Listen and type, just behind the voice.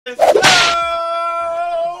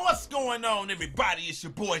going on, everybody? It's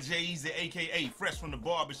your boy Eazy, aka Fresh from the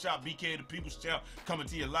Barbershop, BK the People's Champ, coming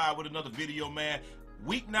to you live with another video, man.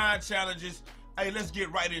 Week 9 challenges. Hey, let's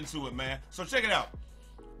get right into it, man. So check it out.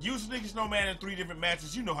 Use Sneaky Snowman in 3 different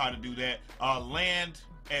matches. You know how to do that. Land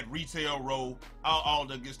at retail row, all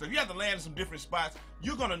the good stuff. You have to land in some different spots.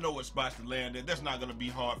 You're gonna know what spots to land at. That's not gonna be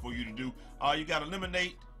hard for you to do. You gotta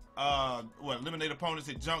eliminate opponents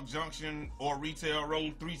at Junk Junction or retail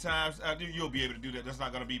row 3 times. You'll be able to do that. That's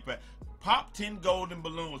not gonna be bad. Pop 10 golden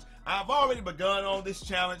balloons. I've already begun on this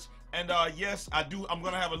challenge, and yes, I'm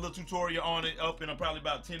gonna have a little tutorial on it up in probably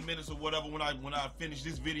about 10 minutes or whatever when I finish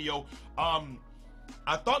this video.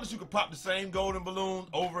 I thought that you could pop the same golden balloon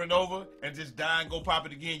over and over and just die and go pop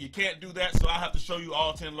it again. You can't do that, so I have to show you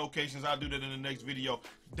all 10 locations. I'll do that in the next video.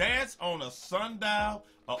 Dance on a sundial,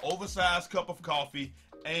 an oversized cup of coffee,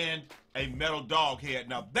 and a metal dog head.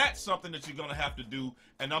 Now that's something that you're gonna have to do,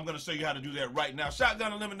 and I'm gonna show you how to do that right now.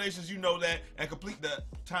 Shotgun eliminations, you know that, and complete the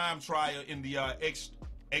time trial in the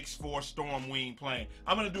X4 Stormwing plane.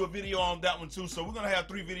 I'm gonna do a video on that one too, so we're gonna have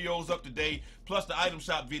 3 videos up today, plus the item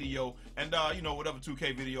shop video, and you know, whatever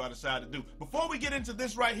 2K video I decide to do. Before we get into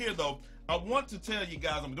this right here though, I want to tell you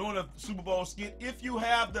guys, I'm doing a Super Bowl skin. If you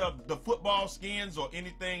have the football skins or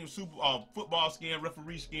anything, football skin,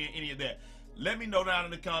 referee skin, any of that, let me know down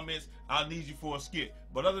in the comments. I'll need you for a skit.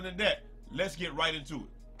 But other than that, let's get right into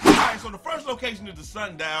it. Alright, so the first location is the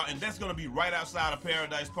Sundial, and that's going to be right outside of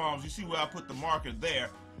Paradise Palms. You see where I put the marker there.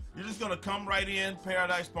 You're just going to come right in,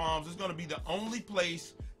 Paradise Palms. It's going to be the only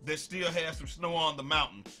place that still has some snow on the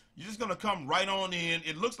mountain. You're just going to come right on in.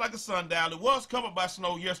 It looks like a sundial. It was covered by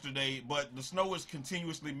snow yesterday, but the snow is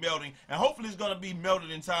continuously melting, and hopefully it's going to be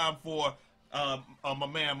melted in time for my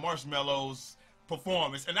man Marshmallow's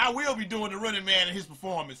performance. And I will be doing the Running Man in his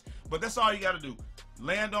performance, but that's all you got to do.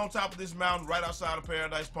 Land on top of this mountain right outside of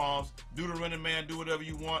Paradise Palms, do the Running Man, do whatever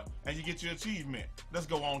you want, and you get your achievement. Let's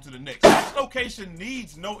go on to the next. This location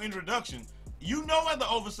needs no introduction. You know where the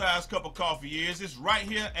oversized cup of coffee is. It's right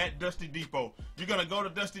here at Dusty Depot. You're gonna go to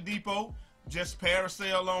Dusty Depot, just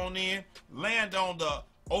parasail on in, land on the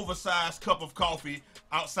oversized cup of coffee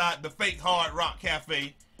outside the fake Hard Rock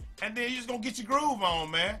Cafe, and then you're just gonna get your groove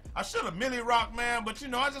on, man. I should have Millie Rock, man, but you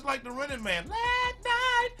know, I just like the Running Man. Last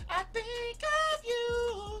night, I think of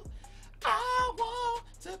you. I want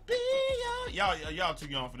to be your... Y'all too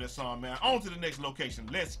young for this song, man. On to the next location.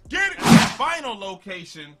 Let's get it. The final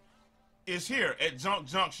location is here at Junk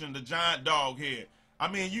Junction, the giant dog head.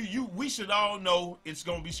 I mean, we should all know it's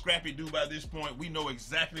gonna be Scrappy Doo by this point. We know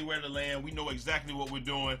exactly where to land. We know exactly what we're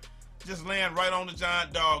doing. Just land right on the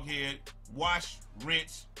giant dog head. Wash,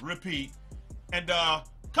 rinse, repeat, and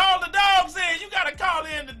call the dogs in. You gotta call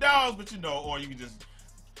in the dogs, but you know, or you can just.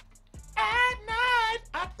 At night,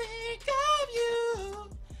 I think of you.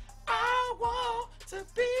 I want to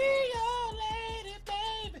be your lady,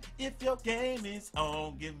 baby. If your game is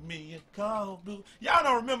on, give me a call, boo. Y'all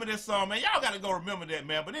don't remember this song, man. Y'all gotta go remember that,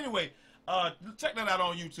 man. But anyway, check that out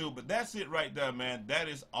on YouTube. But that's it right there, man. That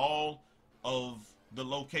is all of the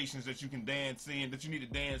locations that you can dance in, that you need to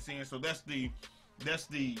dance in. So that's the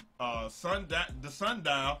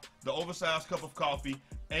sundial, the oversized cup of coffee,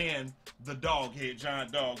 and the dog head,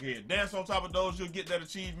 giant dog head. Dance on top of those, you'll get that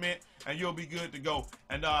achievement, and you'll be good to go.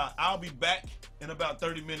 And I'll be back in about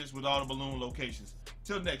 30 minutes with all the balloon locations.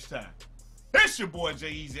 Till next time, it's your boy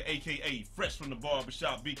Eazy, aka Fresh from the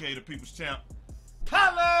Barbershop, BK the People's Champ.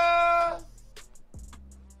 Holla!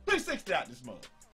 360 out this mother.